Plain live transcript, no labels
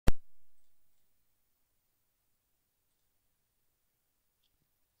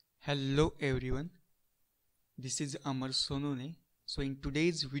Hello everyone, this is Amar Sonone. So in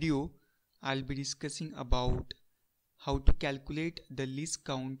today's video, I'll be discussing about how to calculate the least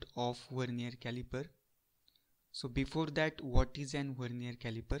count of vernier caliper. So before that, what is an vernier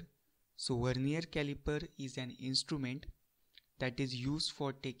caliper? So vernier caliper is an instrument that is used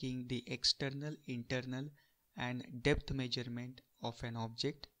for taking the external, internal and depth measurement of an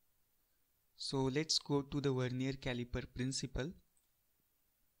object. So let's go to the vernier caliper principle.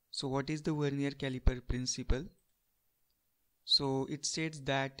 So what is the vernier caliper principle? So it states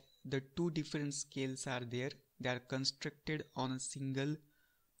that the two different scales are there. They are constructed on a single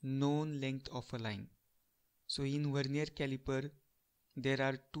known length of a line. So in vernier caliper, there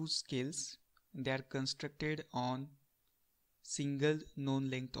are two scales. They are constructed on single known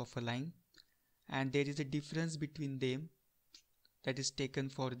length of a line, and there is a difference between them that is taken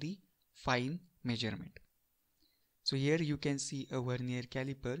for the fine measurement. So here you can see a vernier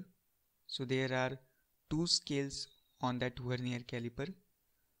caliper. So there are two scales on that vernier caliper.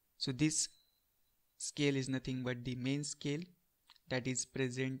 So this scale is nothing but the main scale that is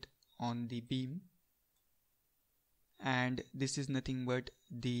present on the beam, and this is nothing but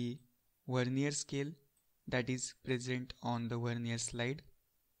the vernier scale that is present on the vernier slide.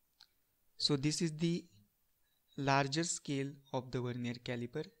 So this is the larger scale of the vernier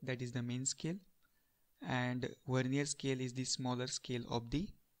caliper, that is the main scale, and vernier scale is the smaller scale of the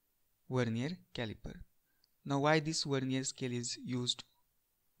vernier caliper. Now why this vernier scale is used?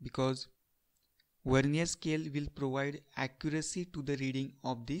 Because vernier scale will provide accuracy to the reading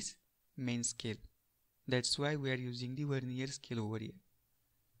of this main scale. That's why we are using the vernier scale over here.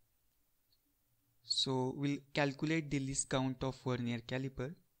 So we'll calculate the least count of vernier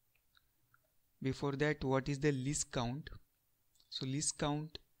caliper. Before that, what is the least count? So least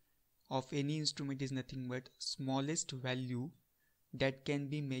count of any instrument is nothing but smallest value that can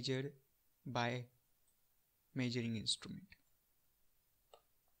be measured by measuring instrument.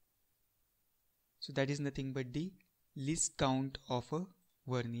 So that is nothing but the least count of a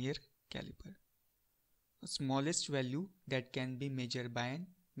vernier caliper. The smallest value that can be measured by an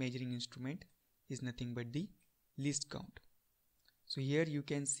measuring instrument is nothing but the least count. So here you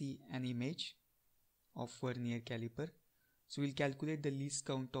can see an image of vernier caliper. So we'll calculate the least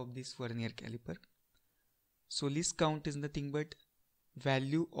count of this vernier caliper. So least count is nothing but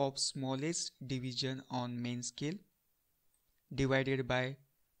value of smallest division on main scale divided by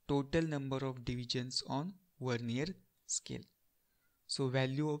total number of divisions on vernier scale. So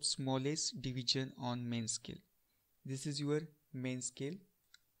value of smallest division on main scale. This is your main scale,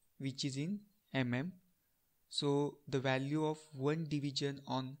 which is in mm. So the value of one division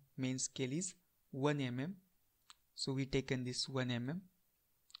on main scale is 1 mm. So we taken this 1 mm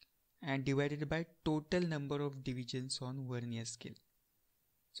and divided by total number of divisions on vernier scale.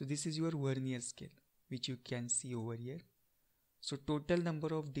 So this is your vernier scale, which you can see over here. So total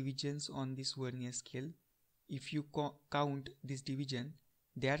number of divisions on this vernier scale, if you count this division,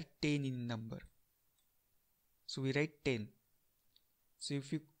 they are 10 in number. So we write 10. So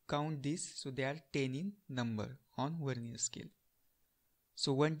if you count this, so they are 10 in number on vernier scale.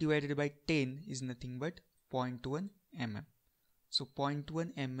 So 1 divided by 10 is nothing but 0.1 mm. So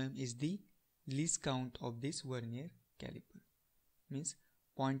 0.1 mm is the least count of this vernier caliper. Means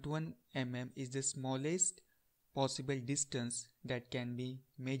 0.1 mm is the smallest possible distance that can be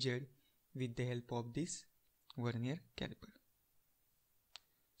measured with the help of this vernier caliper.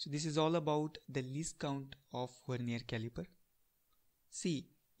 So this is all about the least count of vernier caliper. See,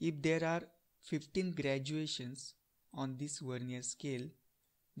 if there are 15 graduations on this vernier scale,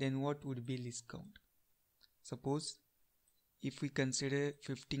 then what would be least count? Suppose if we consider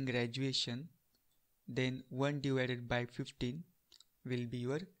 15 graduation, then 1 divided by 15 will be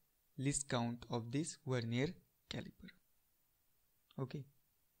your least count of this vernier caliper. Okay.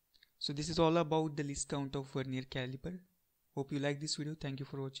 So this is all about the least count of vernier caliper. Hope you like this video. Thank you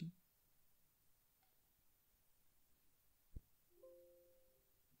for watching.